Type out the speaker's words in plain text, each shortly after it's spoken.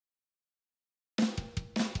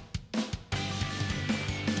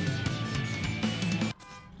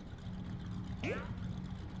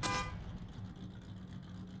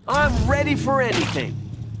I'm ready for anything.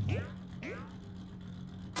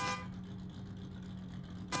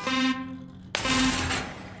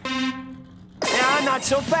 Yeah, not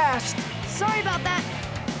so fast. Sorry about that.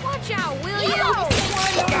 Watch out, will you?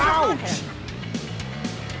 Ouch!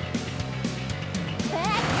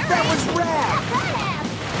 That was rad!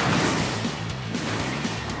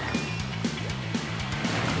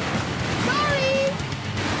 Sorry!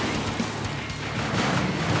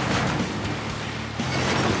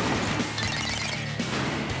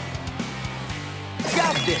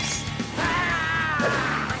 Got this!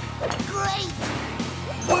 Great!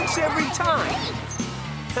 Works every time!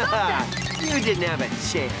 You didn't have a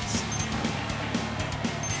chance.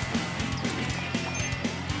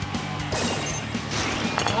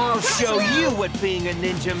 I'll show you what being a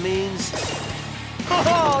ninja means.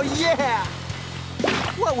 Oh, yeah!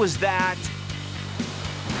 What was that?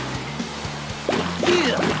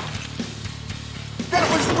 Yeah. That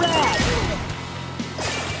was rad!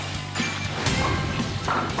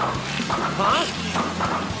 Huh?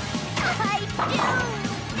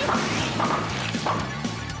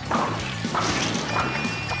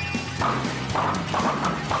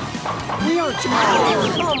 We aren't too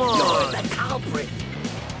come on! You're the culprit!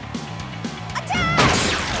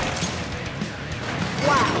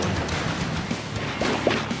 Wow!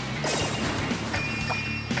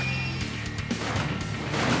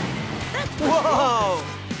 Whoa!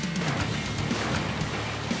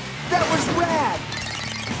 That was rad!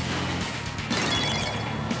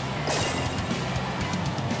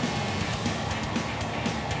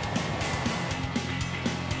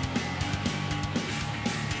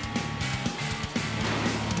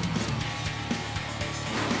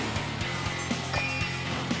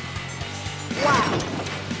 Wow!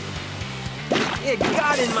 It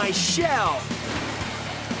got in my shell!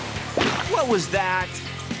 What was that?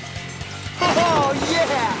 Oh,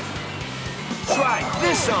 yeah! Try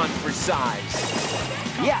this on for size.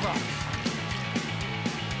 Yeah.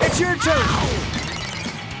 It's your turn.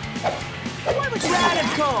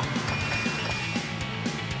 Radical!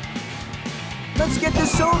 Let's get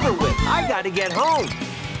this over with. I gotta get home.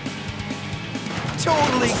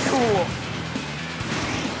 Totally cool.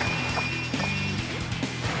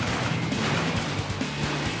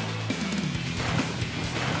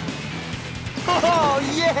 Oh,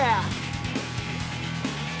 yeah!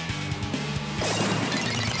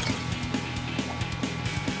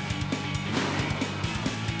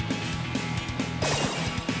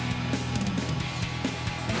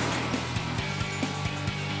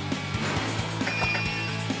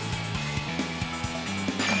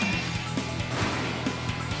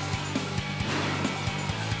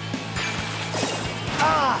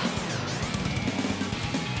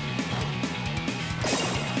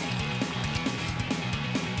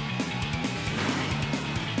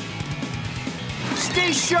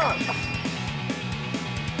 Stay sharp!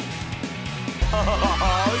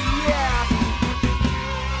 Oh, yeah!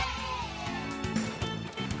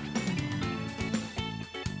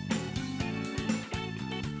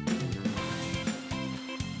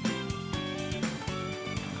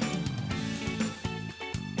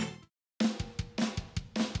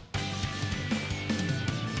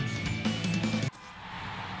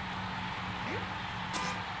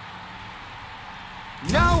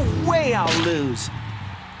 No way I'll lose!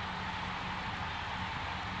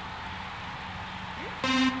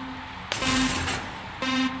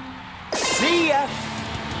 See ya!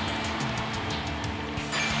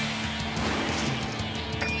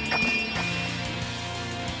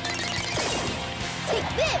 Take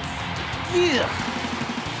this! Yeah.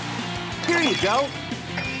 Here you go.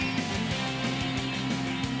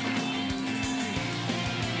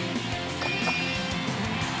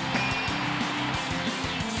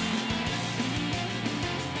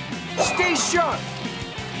 Stay sharp!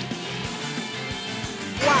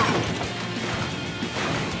 Wow!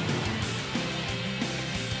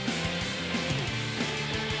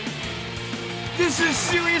 This is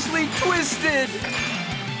seriously twisted!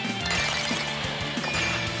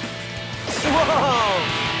 Whoa!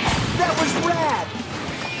 That was rad!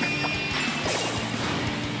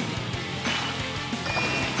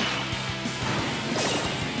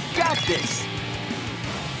 Got this!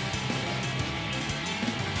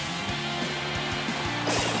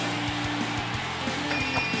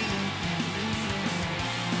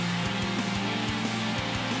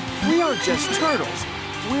 We aren't just turtles,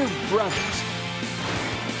 we're brothers.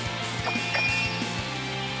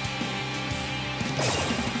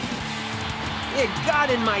 It got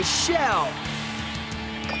in my shell.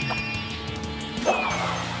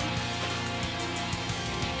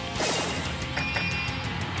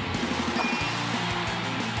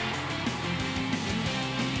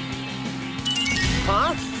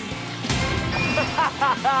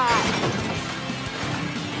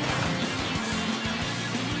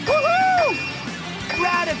 Woohoo!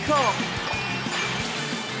 Radical!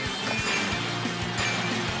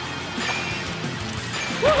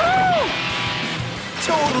 Woohoo!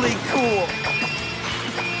 Totally cool!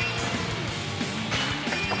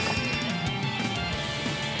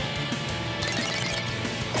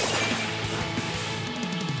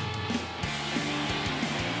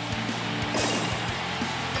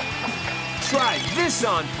 Try this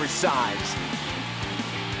on for size.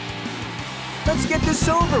 Let's get this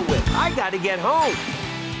over with. I gotta get home.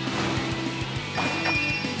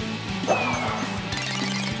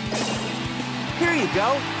 Here you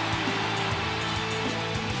go.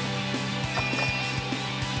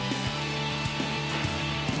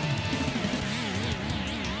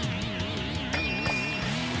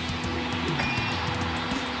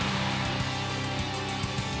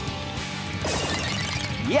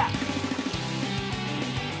 Yeah.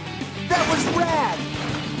 That was rad.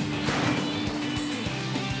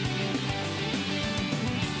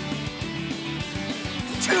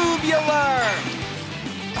 Tubular.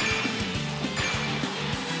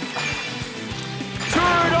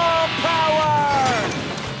 Turtle power.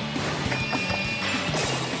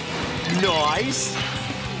 Nice.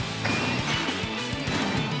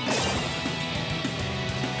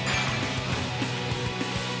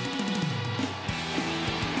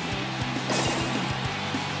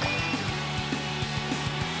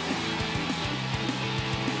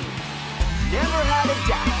 Never had a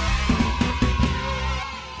doubt.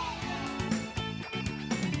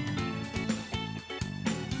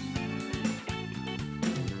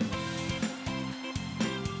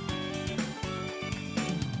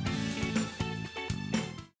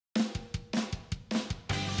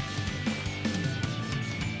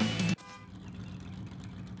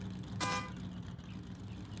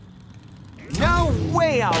 No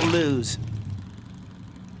way I'll lose.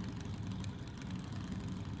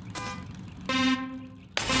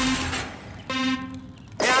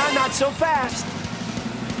 Not so fast.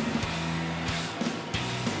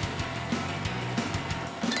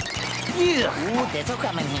 Yeah. Ooh, this'll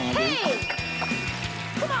come in handy. Hey!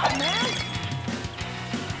 Come on, man!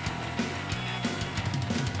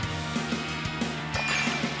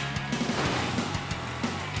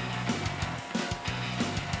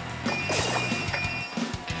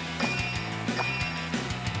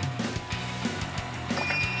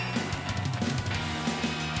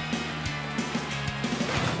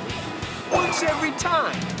 Works every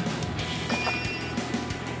time.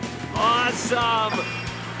 Awesome.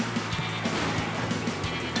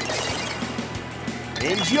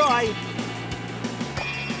 Enjoy.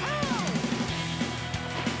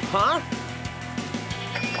 Huh?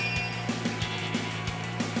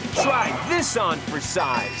 Try this on for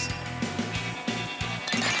size.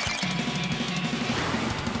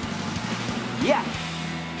 Yeah.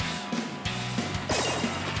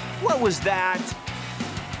 What was that?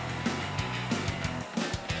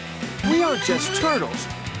 We aren't just turtles.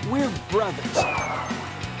 We're brothers.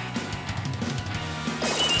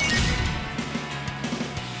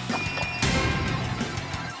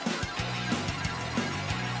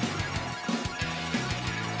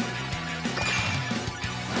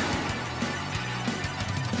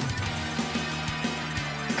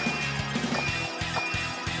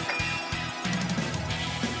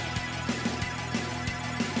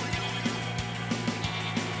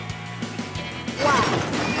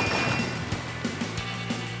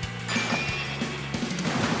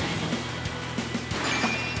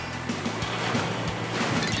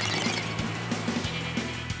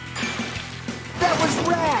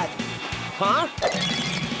 Rad! Huh?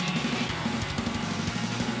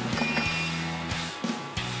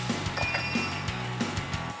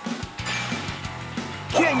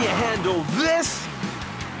 Can you handle this?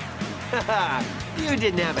 Haha, you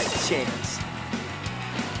didn't have a chance.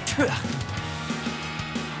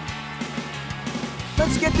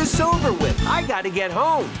 Let's get this over with. I gotta get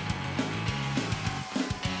home.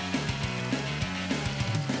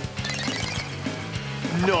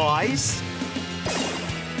 Nice.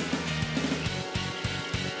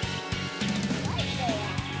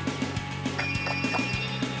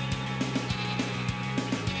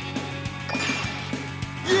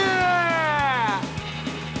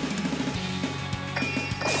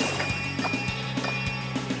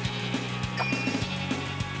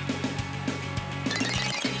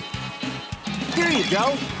 Here you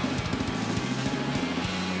go.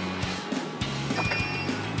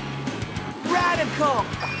 Radical.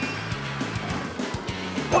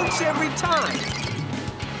 Works every time.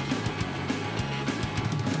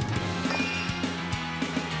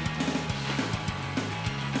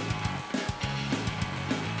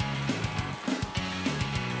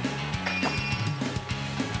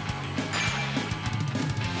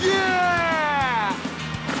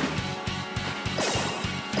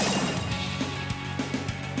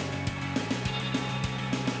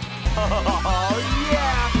 Oh,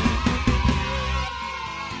 yeah!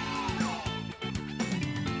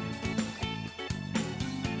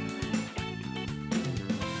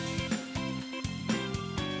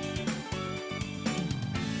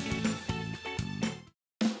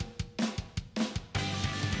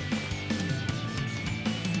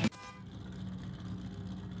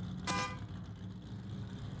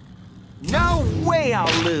 No way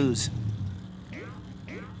I'll lose!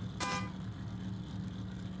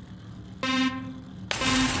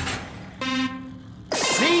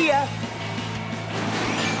 See ya!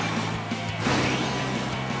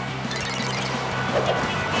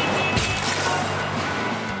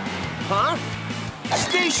 Huh?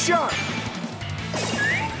 Stay sharp!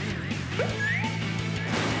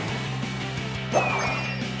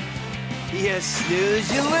 You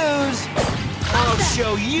snooze, you lose! I'll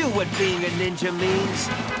show you what being a ninja means.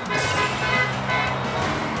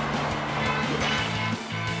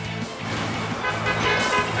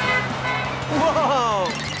 Whoa!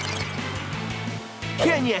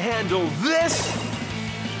 Can you handle this?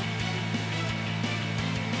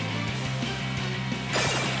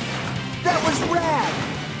 That was rad!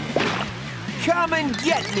 Come and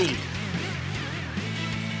get me!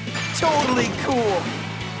 Totally cool!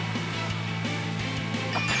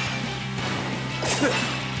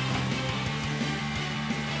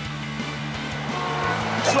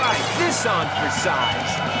 Try this on for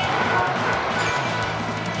size.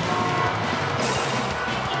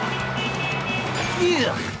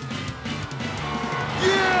 Ugh.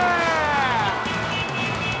 Yeah!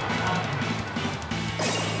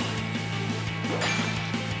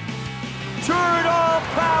 Turtle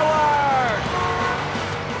power!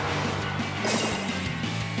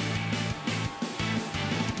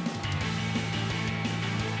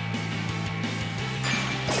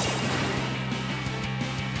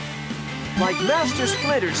 Like Master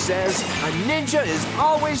Splinter says, a ninja is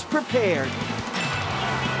always prepared.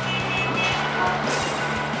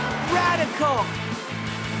 Radical!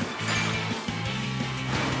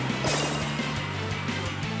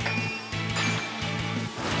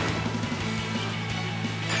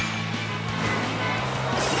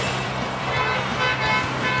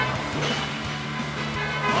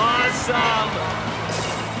 Awesome!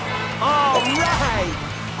 All right!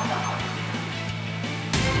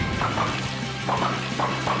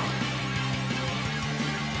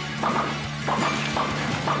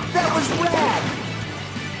 That was rad!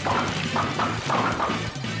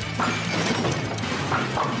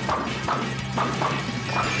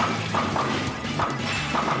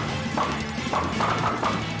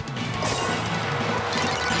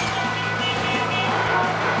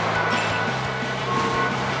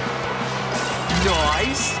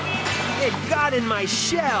 Nice! It got in my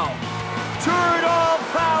shell! Turtle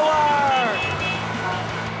power!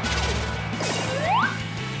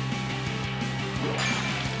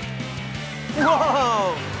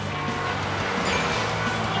 Whoa!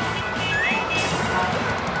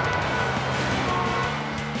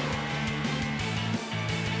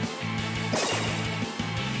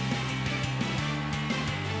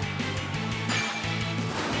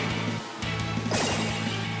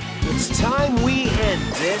 It's time we end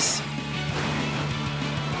this.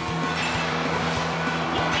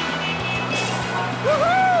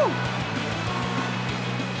 Woohoo!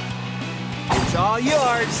 It's all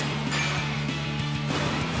yours.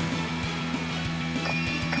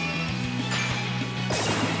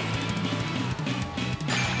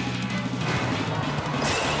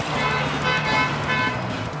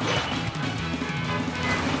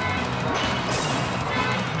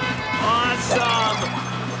 Awesome!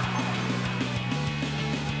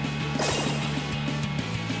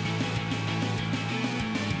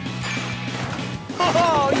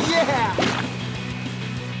 Oh, yeah!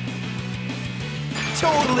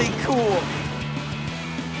 Totally cool!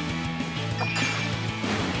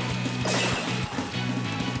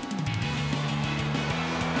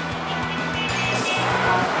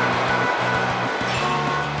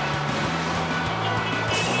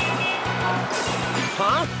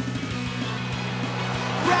 Huh?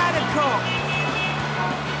 Radical!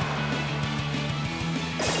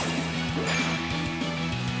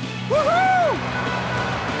 Woohoo!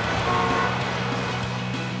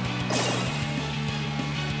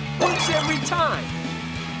 Works every time.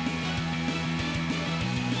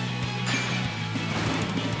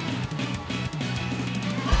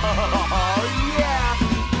 Oh, yeah!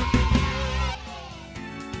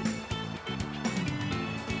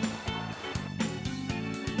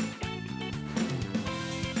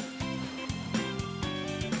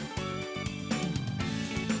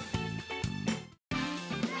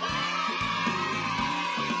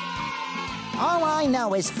 All I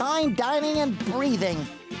know is fine dining and breathing.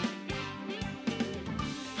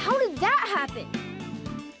 How did that happen?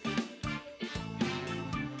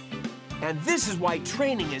 And this is why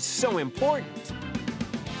training is so important.